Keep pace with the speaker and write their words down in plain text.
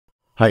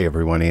Hi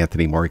everyone,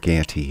 Anthony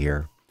Morganti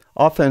here.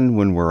 Often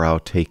when we're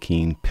out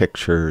taking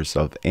pictures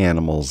of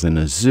animals in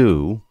a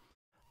zoo,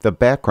 the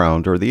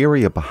background or the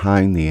area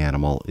behind the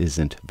animal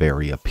isn't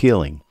very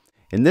appealing.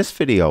 In this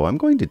video, I'm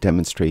going to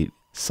demonstrate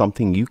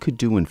something you could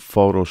do in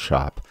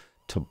Photoshop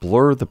to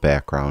blur the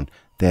background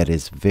that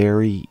is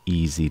very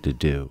easy to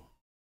do.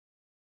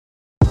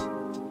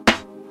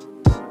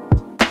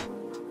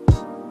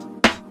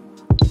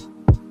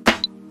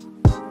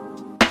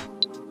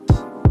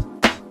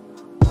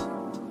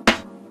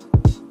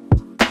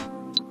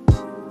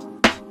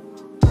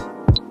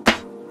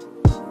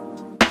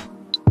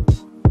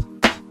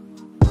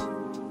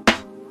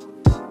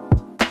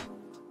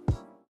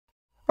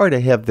 Alright,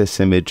 I have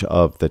this image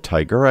of the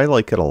tiger. I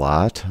like it a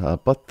lot,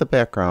 but the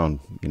background,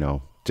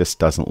 just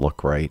doesn't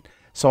look right.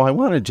 So I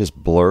want to just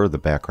blur the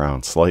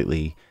background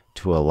slightly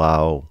to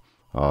allow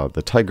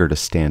the tiger to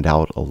stand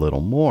out a little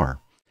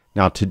more.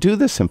 Now to do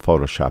this in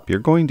Photoshop, you're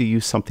going to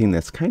use something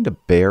that's kind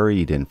of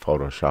buried in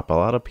Photoshop. A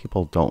lot of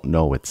people don't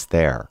know it's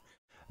there.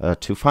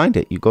 To find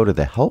it, you go to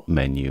the Help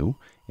menu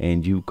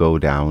and you go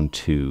down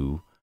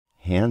to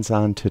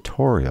Hands-on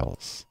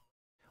Tutorials.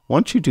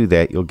 Once you do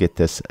that, you'll get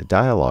this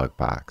dialog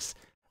box.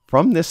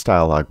 From this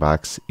dialog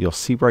box, you'll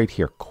see right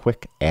here,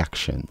 Quick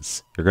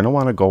Actions. You're going to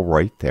want to go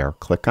right there,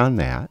 click on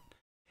that,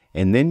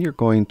 and then you're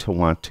going to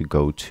want to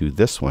go to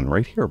this one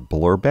right here,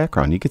 Blur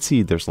Background. You can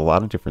see there's a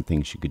lot of different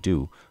things you could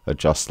do.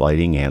 Adjust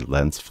lighting, add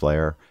lens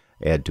flare,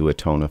 add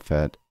duotone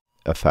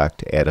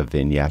effect, add a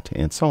vignette,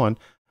 and so on.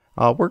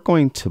 We're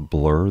going to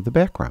blur the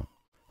background.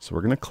 So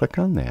we're going to click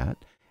on that,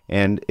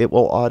 and it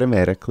will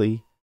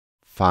automatically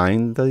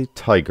find the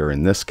tiger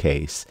in this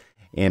case,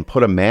 and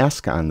put a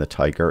mask on the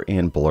tiger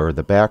and blur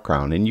the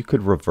background. And you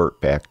could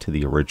revert back to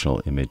the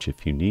original image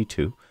if you need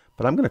to.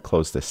 But I'm going to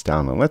close this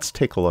down and let's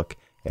take a look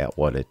at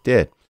what it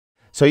did.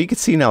 So you can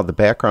see now the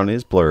background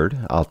is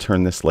blurred. I'll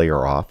turn this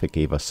layer off. It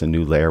gave us a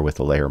new layer with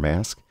a layer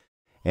mask.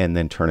 And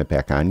then turn it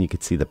back on. You can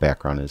see the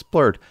background is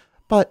blurred.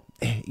 But,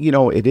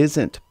 it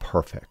isn't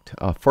perfect.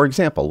 For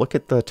example, look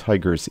at the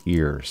tiger's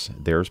ears.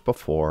 There's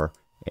before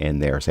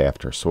and there's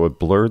after. So it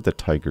blurred the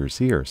tiger's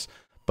ears.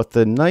 But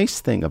the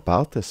nice thing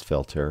about this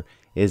filter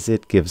is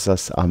it gives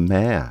us a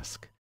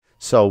mask.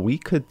 So we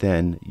could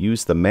then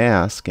use the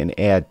mask and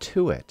add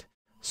to it.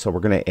 So we're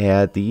going to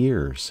add the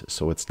ears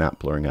so it's not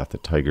blurring out the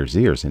tiger's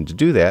ears. And to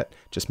do that,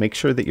 just make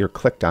sure that you're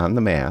clicked on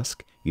the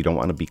mask. You don't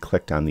want to be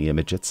clicked on the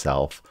image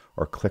itself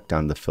or clicked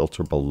on the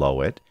filter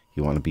below it.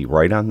 You want to be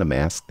right on the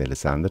mask that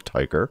is on the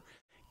tiger.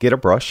 Get a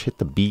brush, hit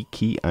the B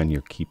key on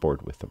your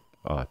keyboard with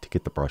to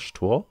get the brush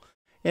tool.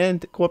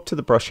 And go up to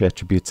the brush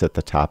attributes at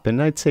the top.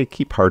 And I'd say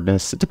keep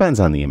hardness. It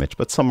depends on the image,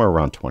 but somewhere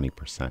around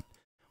 20%.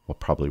 Will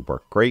probably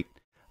work great.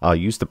 I'll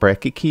use the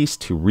bracket keys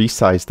to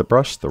resize the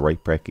brush. The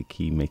right bracket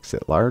key makes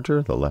it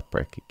larger, the left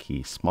bracket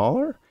key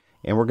smaller.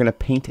 And we're going to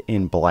paint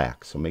in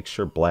black. So make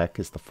sure black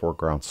is the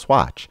foreground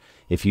swatch.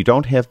 If you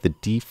don't have the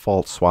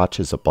default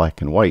swatches of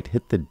black and white,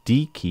 hit the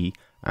D key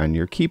on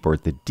your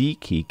keyboard. The D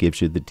key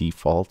gives you the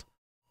default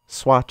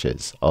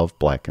swatches of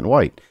black and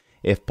white.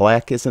 If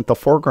black isn't the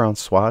foreground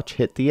swatch,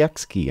 hit the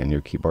X key on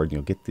your keyboard and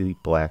you'll get the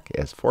black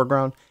as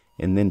foreground,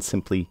 and then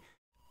simply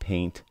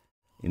paint,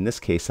 in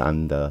this case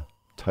on the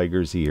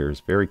tiger's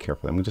ears, very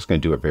carefully. I'm just going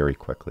to do it very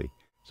quickly,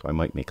 so I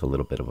might make a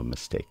little bit of a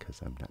mistake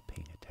because I'm not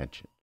paying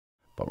attention.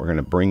 But we're going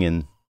to bring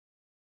in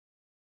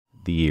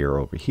the ear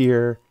over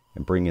here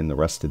and bring in the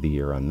rest of the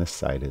ear on this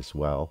side as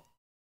well.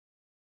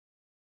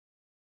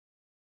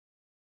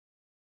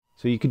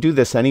 So you could do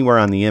this anywhere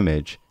on the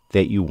image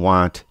that you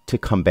want to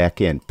come back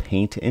in.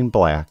 Paint in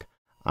black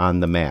on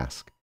the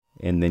mask,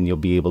 and then you'll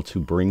be able to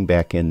bring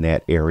back in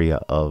that area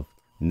of,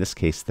 in this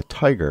case, the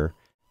tiger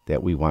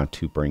that we want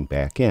to bring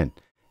back in.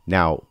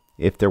 Now,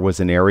 if there was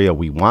an area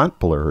we want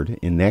blurred,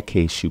 in that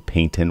case you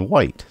paint in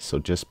white. So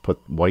just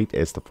put white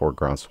as the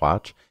foreground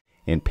swatch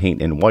and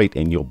paint in white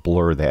and you'll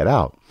blur that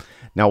out.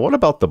 Now what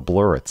about the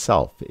blur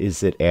itself?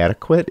 Is it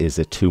adequate? Is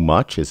it too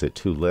much? Is it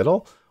too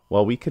little?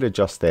 Well, we could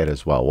adjust that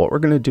as well. What we're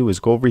going to do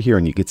is go over here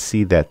and you can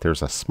see that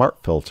there's a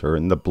smart filter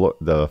and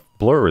the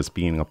blur is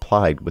being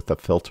applied with a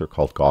filter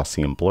called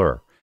Gaussian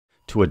blur.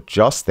 To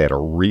adjust that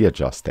or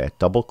readjust that,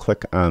 double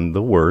click on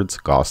the words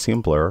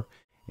Gaussian blur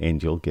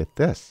and you'll get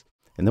this.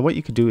 And then what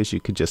you could do is you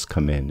could just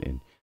come in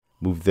and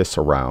move this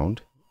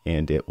around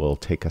and it will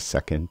take a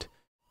second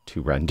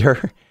to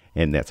render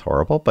and that's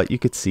horrible, but you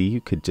could see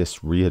you could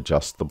just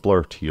readjust the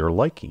blur to your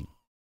liking.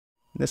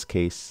 In this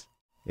case,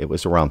 it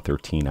was around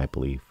 13, I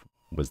believe,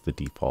 was the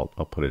default.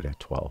 I'll put it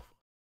at 12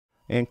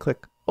 and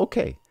click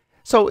OK.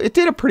 So it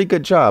did a pretty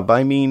good job.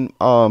 I mean,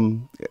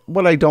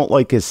 what I don't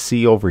like is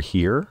see over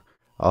here,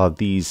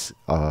 these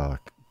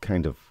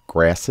kind of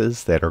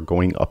grasses that are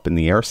going up in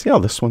the air. See how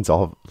this one's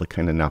all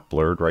kind of not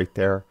blurred right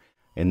there?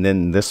 And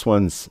then this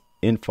one's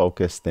in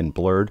focus, then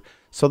blurred.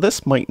 So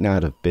this might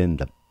not have been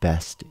the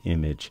best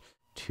image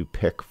to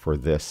pick for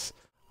this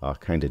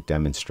kind of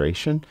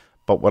demonstration.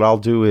 But what I'll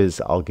do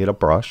is I'll get a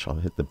brush. I'll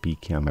hit the B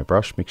key on my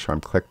brush, make sure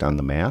I'm clicked on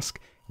the mask.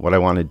 What I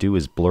want to do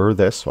is blur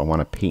this. So I want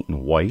to paint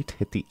in white,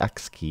 hit the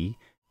X key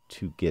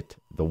to get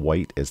the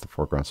white as the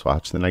foreground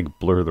swatch. Then I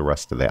blur the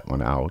rest of that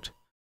one out,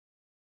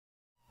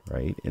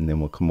 right? And then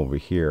we'll come over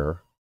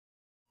here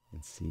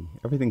and see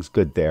everything's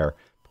good there.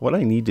 But what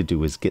I need to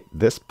do is get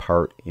this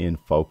part in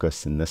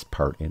focus and this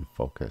part in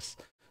focus.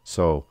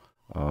 So,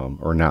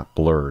 or not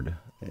blurred.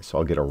 So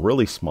I'll get a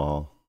really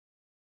small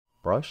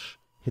brush,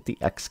 hit the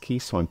X key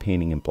so I'm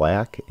painting in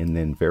black, and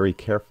then very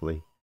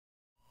carefully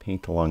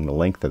paint along the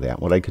length of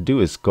that. What I could do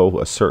is go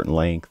a certain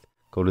length,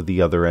 go to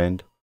the other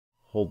end,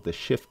 hold the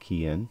shift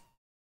key in,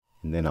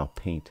 and then I'll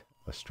paint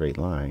a straight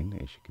line,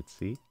 as you can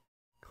see.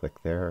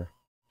 Click there,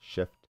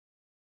 shift,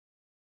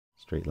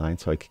 straight line,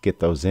 so I could get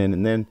those in,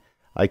 and then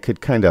I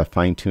could kind of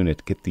fine tune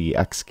it, get the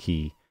X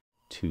key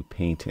to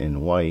paint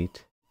in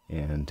white,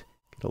 and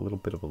get a little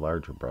bit of a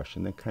larger brush,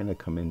 and then kind of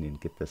come in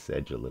and get this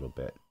edge a little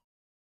bit.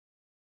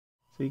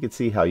 So you can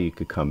see how you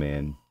could come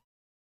in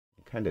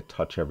and kind of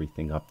touch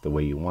everything up the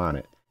way you want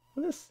it.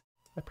 Well, this,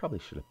 I probably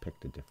should have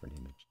picked a different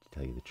image, to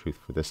tell you the truth,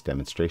 for this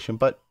demonstration,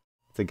 but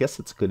I guess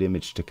it's a good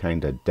image to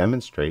kind of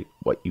demonstrate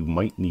what you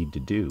might need to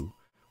do.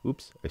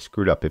 Oops, I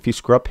screwed up. If you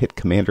screw up, hit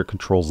Command or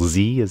Control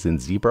Z as in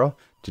zebra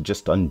to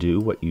just undo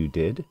what you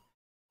did,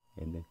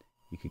 and then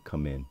you could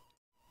come in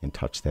and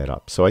touch that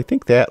up. So I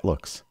think that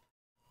looks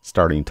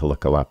starting to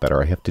look a lot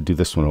better. I have to do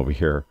this one over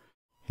here.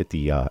 Hit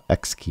the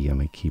X key on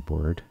my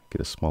keyboard,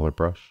 get a smaller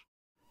brush,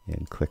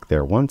 and click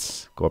there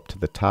once. Go up to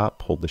the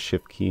top, hold the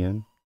shift key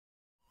in,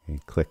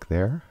 and click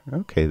there.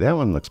 Okay, that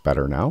one looks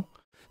better now.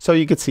 So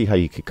you can see how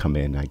you could come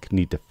in. I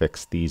need to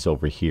fix these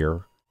over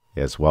here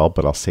as well,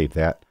 but I'll save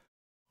that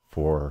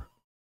for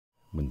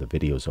when the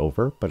video's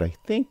over. But I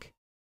think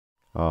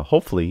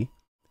hopefully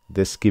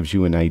this gives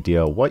you an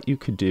idea what you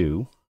could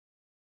do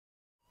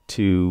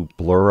to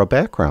blur a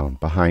background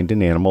behind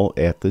an animal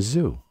at the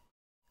zoo.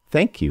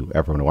 Thank you,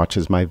 everyone who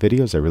watches my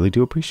videos. I really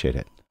do appreciate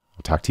it.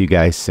 I'll talk to you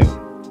guys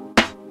soon.